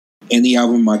any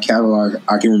album in my catalog,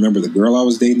 I can remember the girl I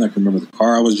was dating. I can remember the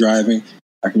car I was driving.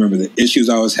 I can remember the issues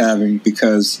I was having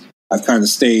because I've kind of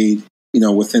stayed,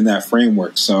 within that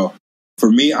framework. So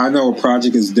for me, I know a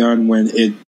project is done when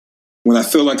I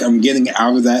feel like I'm getting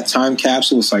out of that time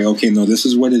capsule. It's like, okay, no, this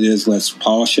is what it is. Let's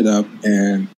polish it up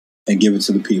and give it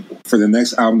to the people. For the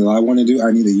next album that I want to do,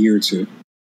 I need a year or two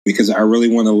because I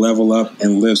really want to level up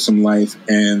and live some life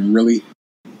and really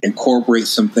incorporate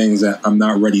some things that I'm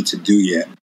not ready to do yet.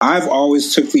 I've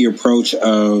always took the approach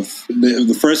of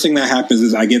the first thing that happens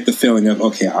is I get the feeling of,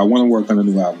 okay, I want to work on a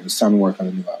new album. It's time to work on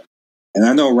a new album. And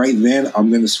I know right then I'm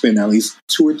going to spend at least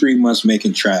 2 or 3 months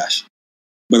making trash.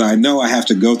 But I know I have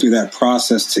to go through that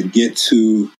process to get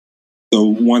to the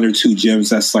 1 or 2 gems.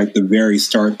 That's like the very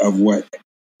start of what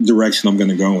direction I'm going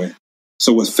to go in.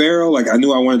 So with Pharaoh, like I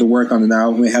knew I wanted to work on an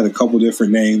album. It had a couple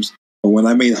different names. But when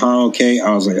I made Han Okay,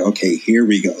 I was like, okay, here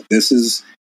we go. This is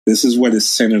what it's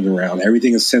centered around.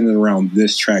 Everything is centered around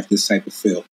this track, this type of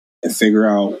feel. And figure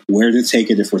out where to take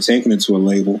it if we're taking it to a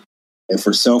label, if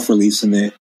we're self-releasing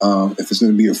it, if it's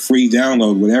going to be a free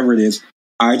download, whatever it is.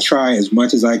 I try as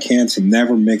much as I can to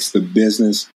never mix the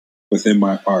business within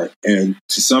my art. And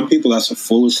to some people, that's a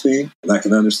foolish thing, and I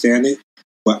can understand it.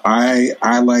 But I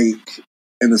like,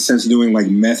 in a sense, doing like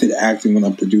method acting when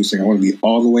I'm producing. I want to be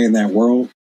all the way in that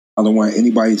world. I don't want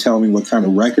anybody telling me what kind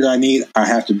of record I need. I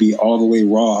have to be all the way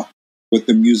raw with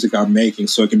the music I'm making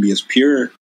so it can be as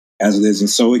pure as it is. And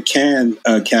so it can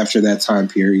capture that time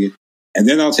period. And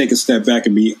then I'll take a step back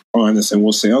and be honest, and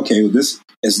we'll say, okay, well, this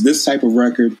is this type of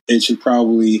record. It should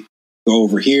probably go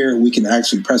over here. We can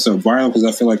actually press up vinyl because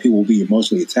I feel like people will be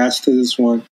emotionally attached to this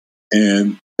one.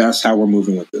 And that's how we're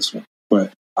moving with this one.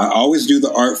 But I always do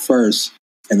the art first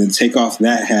and then take off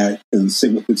that hat and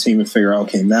sit with the team and figure out,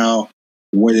 okay, now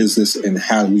what is this and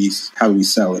how do we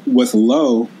sell it? With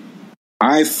Low,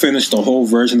 I finished the whole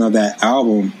version of that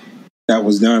album that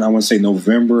was done, I want to say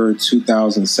November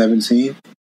 2017.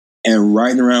 And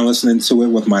riding around listening to it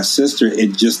with my sister,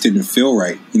 it just didn't feel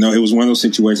right. It was one of those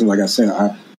situations, like I said,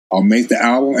 I'll make the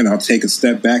album and I'll take a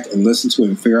step back and listen to it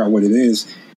and figure out what it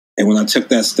is. And when I took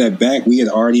that step back, we had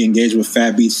already engaged with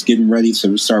Fat Beats, getting ready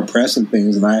to start pressing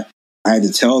things. And I had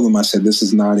to tell them, I said, this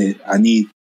is not it. I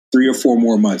need 3 or 4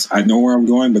 more months. I know where I'm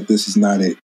going, but this is not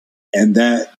it. And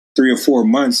that 3 or 4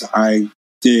 months, I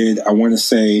did, I want to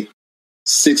say,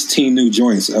 16 new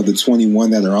joints of the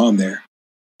 21 that are on there.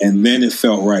 And then it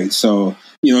felt right. So,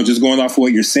 just going off of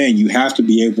what you're saying, you have to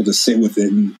be able to sit with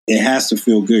it and it has to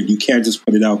feel good. You can't just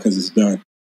put it out because it's done.